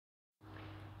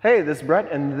Hey, this is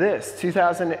Brett, and this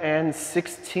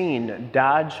 2016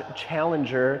 Dodge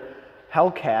Challenger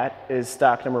Hellcat is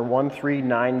stock number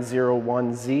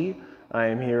 13901Z. I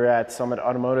am here at Summit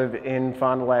Automotive in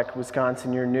Fond du Lac,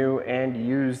 Wisconsin, your new and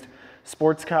used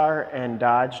sports car and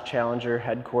Dodge Challenger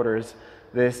headquarters.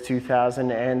 This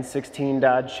 2016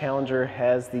 Dodge Challenger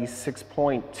has the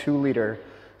 6.2-liter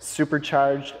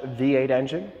supercharged V8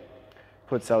 engine,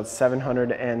 puts out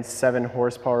 707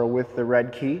 horsepower with the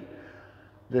red key.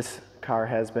 This car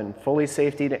has been fully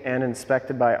safetied and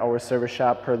inspected by our service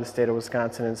shop per the state of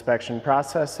Wisconsin inspection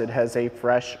process. It has a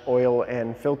fresh oil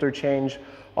and filter change.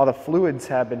 All the fluids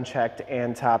have been checked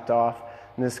and topped off.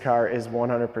 And this car is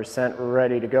 100%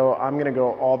 ready to go. I'm gonna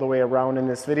go all the way around in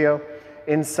this video.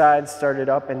 Inside, start it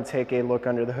up and take a look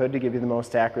under the hood to give you the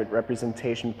most accurate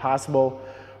representation possible.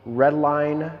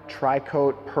 Redline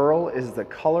Tricoat Pearl is the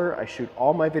color. I shoot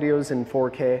all my videos in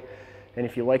 4K. And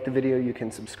if you like the video, you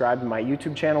can subscribe to my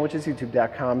YouTube channel, which is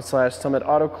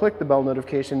youtube.com/summitauto. Click the bell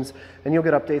notifications, and you'll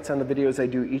get updates on the videos I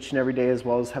do each and every day, as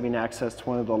well as having access to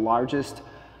one of the largest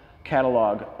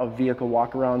catalog of vehicle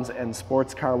walkarounds and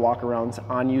sports car walkarounds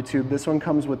on YouTube. This one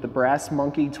comes with the Brass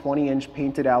Monkey 20-inch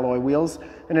painted alloy wheels,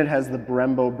 and it has the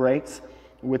Brembo brakes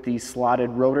with the slotted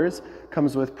rotors.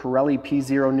 Comes with Pirelli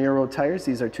P0 Nero tires.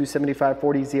 These are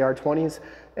 275/40 ZR20s,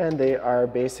 and they are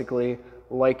basically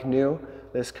like new.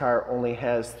 This car only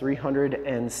has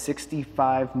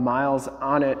 365 miles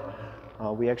on it.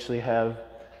 We actually have,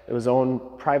 it was owned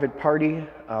private party,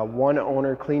 one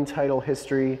owner, clean title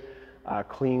history,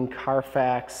 clean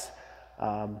Carfax,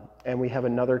 and we have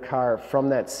another car from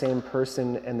that same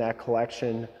person in that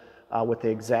collection with the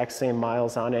exact same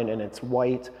miles on it, and it's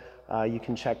white. You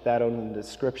can check that out in the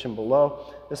description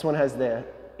below. This one has the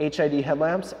HID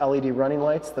headlamps, LED running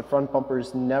lights. The front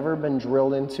bumper's never been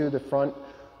drilled into. The front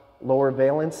lower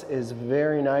valence is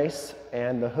very nice,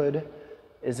 and the hood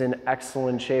is in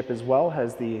excellent shape as well.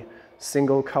 Has the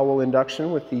single cowl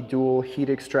induction with the dual heat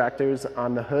extractors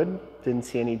on the hood. Didn't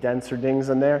see any dents or dings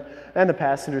in there. And the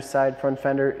passenger side front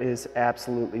fender is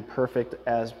absolutely perfect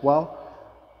as well.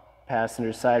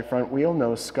 Passenger side front wheel,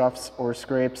 no scuffs or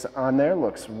scrapes on there.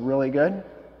 Looks really good.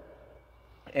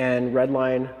 And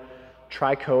Redline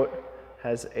Tricoat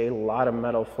has a lot of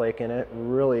metal flake in it.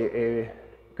 Really a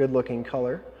good looking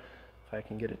color. If I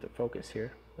can get it to focus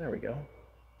here. There we go.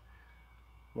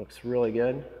 Looks really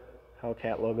good.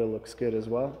 Hellcat logo looks good as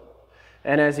well.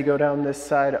 And as you go down this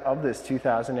side of this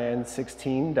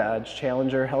 2016 Dodge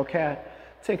Challenger Hellcat,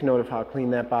 take note of how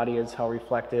clean that body is, how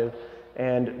reflective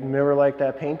and mirror-like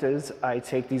that paint is. I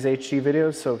take these HD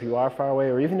videos, so if you are far away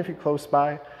or even if you're close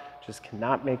by, just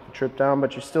cannot make the trip down,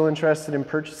 but you're still interested in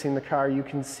purchasing the car, you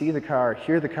can see the car,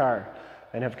 hear the car,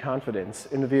 and have confidence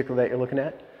in the vehicle that you're looking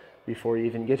at before you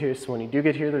even get here. So when you do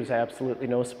get here, there's absolutely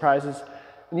no surprises,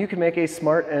 and you can make a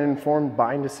smart and informed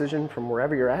buying decision from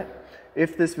wherever you're at.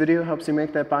 If this video helps you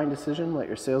make that buying decision, let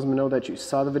your salesman know that you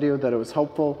saw the video, that it was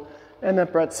helpful, and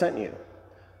that Brett sent you.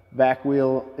 Back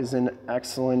wheel is in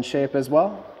excellent shape as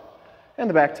well, and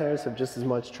the back tires have just as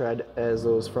much tread as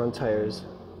those front tires.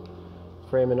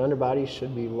 Frame and underbody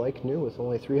should be like new with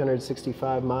only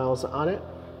 365 miles on it.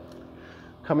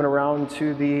 Coming around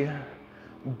to the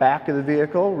back of the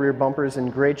vehicle, rear bumper is in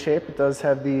great shape. It does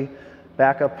have the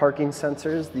backup parking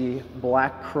sensors, the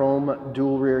black chrome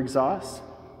dual rear exhaust,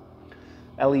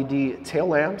 LED tail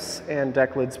lamps, and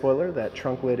deck lid spoiler. That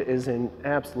trunk lid is in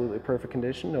absolutely perfect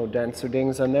condition, no dents or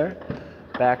dings on there.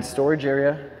 Back storage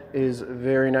area is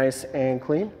very nice and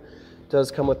clean. It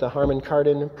does come with the Harman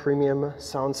Kardon premium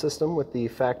sound system with the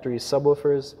factory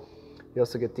subwoofers. You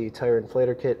also get the tire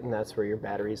inflator kit, and that's where your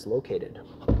battery is located.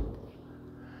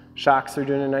 Shocks are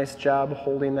doing a nice job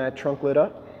holding that trunk lid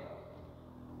up.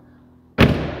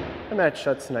 And that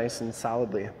shuts nice and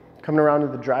solidly. Coming around to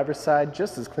the driver's side,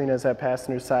 just as clean as that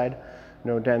passenger side.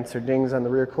 No dents or dings on the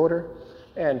rear quarter.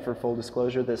 And for full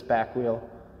disclosure, this back wheel,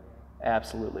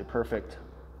 absolutely perfect.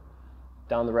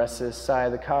 Down the rest of this side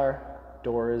of the car,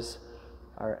 doors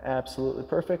are absolutely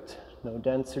perfect. No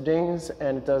dents or dings,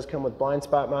 and it does come with blind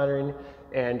spot monitoring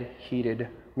and heated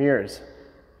mirrors.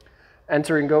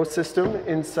 Enter and go system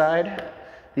inside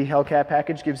the Hellcat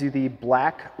package gives you the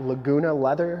black Laguna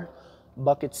leather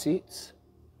bucket seats.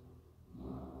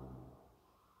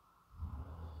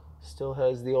 Still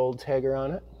has the old tagger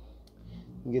on it.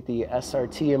 You get the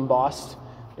SRT embossed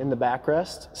in the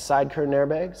backrest. Side curtain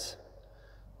airbags.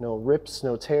 No rips,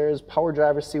 no tears. Power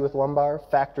driver's seat with lumbar.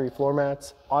 Factory floor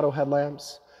mats. Auto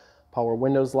headlamps. Power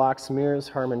windows, locks, mirrors.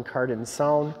 Harman Kardon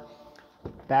sound.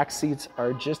 Back seats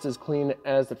are just as clean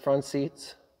as the front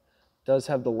seats. Does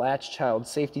have the latch child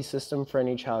safety system for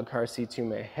any child car seats you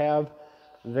may have.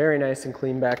 Very nice and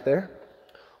clean back there.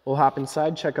 We'll hop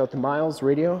inside, check out the miles,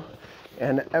 radio,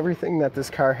 and everything that this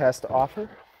car has to offer.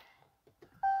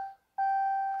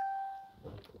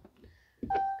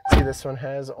 See, this one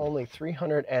has only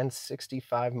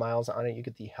 365 miles on it. You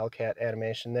get the Hellcat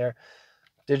animation there.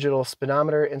 Digital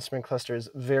speedometer, instrument cluster is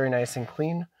very nice and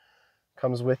clean.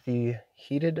 Comes with the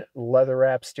heated leather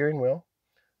wrap steering wheel.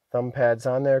 Thumb pads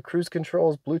on there, cruise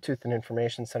controls, Bluetooth and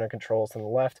information center controls on the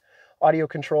left, audio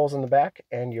controls in the back,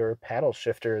 and your paddle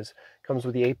shifters. Comes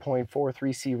with the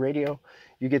 8.43C radio.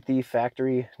 You get the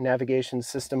factory navigation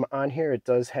system on here. It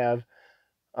does have,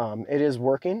 it is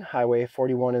working. Highway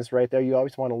 41 is right there. You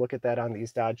always want to look at that on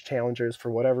these Dodge Challengers. For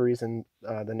whatever reason,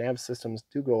 the nav systems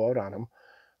do go out on them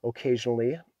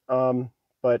occasionally.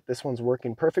 But this one's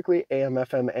working perfectly. AM,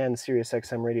 FM, and Sirius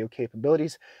XM radio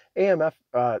capabilities. AM,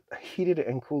 heated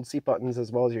and cooled seat buttons,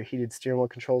 as well as your heated steering wheel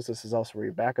controls. This is also where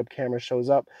your backup camera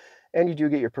shows up. And you do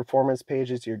get your performance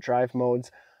pages, your drive modes.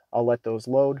 I'll let those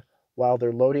load. While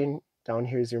they're loading, down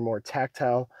here is your more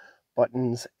tactile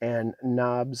buttons and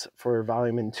knobs for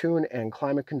volume and tune, and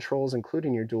climate controls,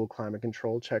 including your dual climate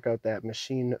control. Check out that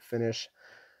machine finish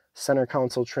center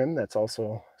console trim that's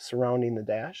also surrounding the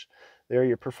dash. There are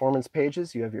your performance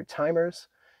pages. You have your timers,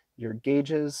 your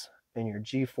gauges, and your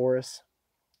G-force.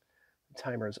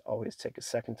 Timers always take a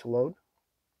second to load.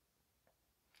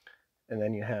 And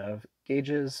then you have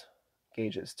gauges,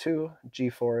 gauges 2,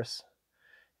 G-force,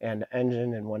 and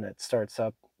engine. And when it starts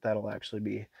up, that'll actually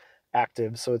be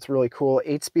active. So it's really cool.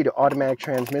 8-speed automatic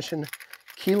transmission,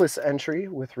 keyless entry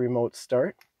with remote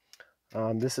start.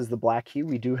 This is the black key.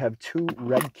 We do have 2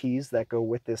 red keys that go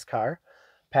with this car.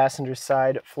 Passenger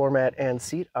side floor mat and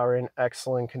seat are in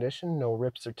excellent condition. No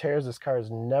rips or tears. This car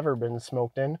has never been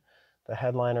smoked in. The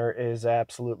headliner is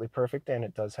absolutely perfect, and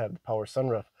it does have the power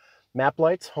sunroof. Map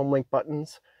lights, home link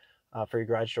buttons for your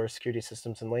garage door security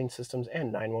systems and lane systems,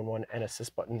 and 911 and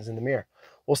assist buttons in the mirror.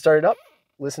 We'll start it up,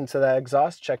 listen to that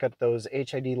exhaust, check out those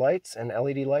HID lights and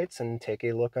LED lights, and take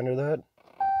a look under the hood.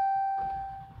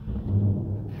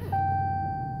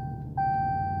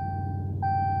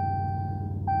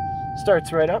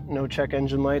 Starts right up, no check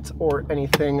engine lights or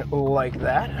anything like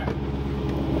that.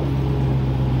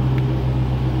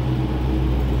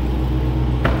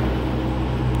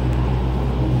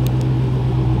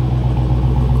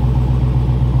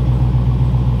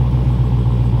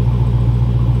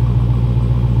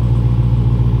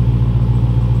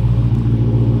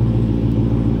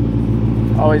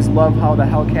 Always love how the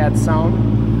Hellcat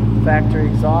sound. Factory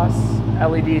exhausts,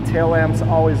 LED tail lamps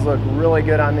always look really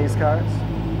good on these cars.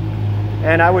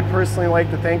 And I would personally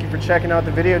like to thank you for checking out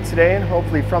the video today, and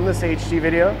hopefully from this HD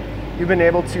video, you've been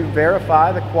able to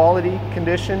verify the quality,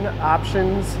 condition,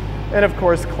 options, and of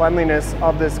course cleanliness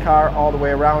of this car all the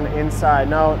way around inside.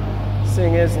 Now, this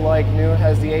thing is like new,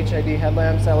 has the HID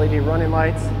headlamps, LED running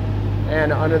lights,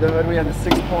 and under the hood we have the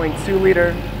 6.2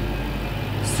 liter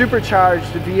supercharged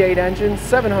V8 engine,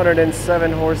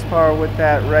 707 horsepower with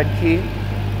that red key.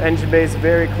 Engine base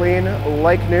very clean,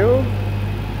 like new.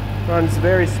 Runs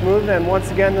very smooth, and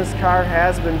once again this car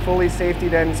has been fully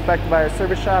safetied and inspected by our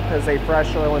service shop, has a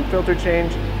fresh oil and filter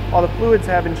change. All the fluids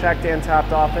have been checked and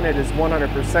topped off, and it is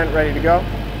 100% ready to go.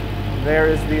 There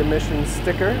is the emissions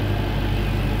sticker.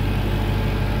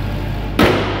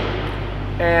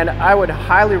 And I would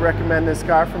highly recommend this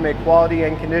car from a quality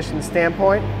and condition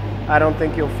standpoint. I don't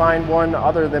think you'll find one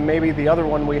other than maybe the other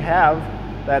one we have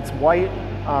that's white,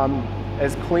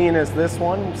 as clean as this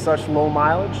one, such low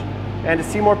mileage. And to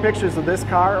see more pictures of this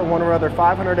car or one of our other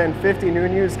 550 new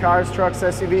and used cars, trucks,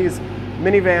 SUVs,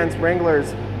 minivans,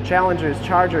 Wranglers, Challengers,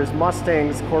 Chargers,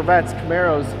 Mustangs, Corvettes,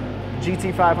 Camaros,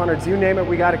 GT500s, you name it,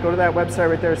 we got it. Go to that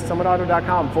website right there,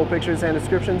 summitauto.com. Full pictures and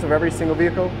descriptions of every single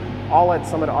vehicle, all at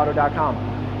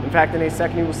summitauto.com. In fact, in a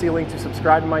second you will see a link to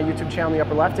subscribe to my YouTube channel in the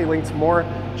upper left, a link to more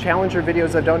Challenger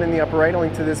videos I've done in the upper right, a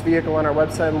link to this vehicle on our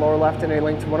website in the lower left, and a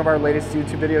link to one of our latest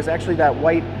YouTube videos, actually that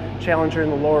white Challenger in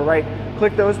the lower right.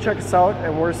 Click those, check us out,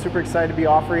 and we're super excited to be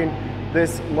offering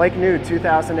this like new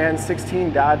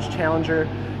 2016 Dodge Challenger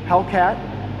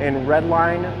Hellcat in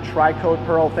Redline Tricoat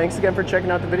Pearl. Thanks again for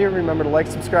checking out the video. Remember to like,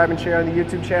 subscribe, and share on the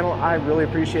YouTube channel. I really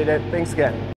appreciate it. Thanks again.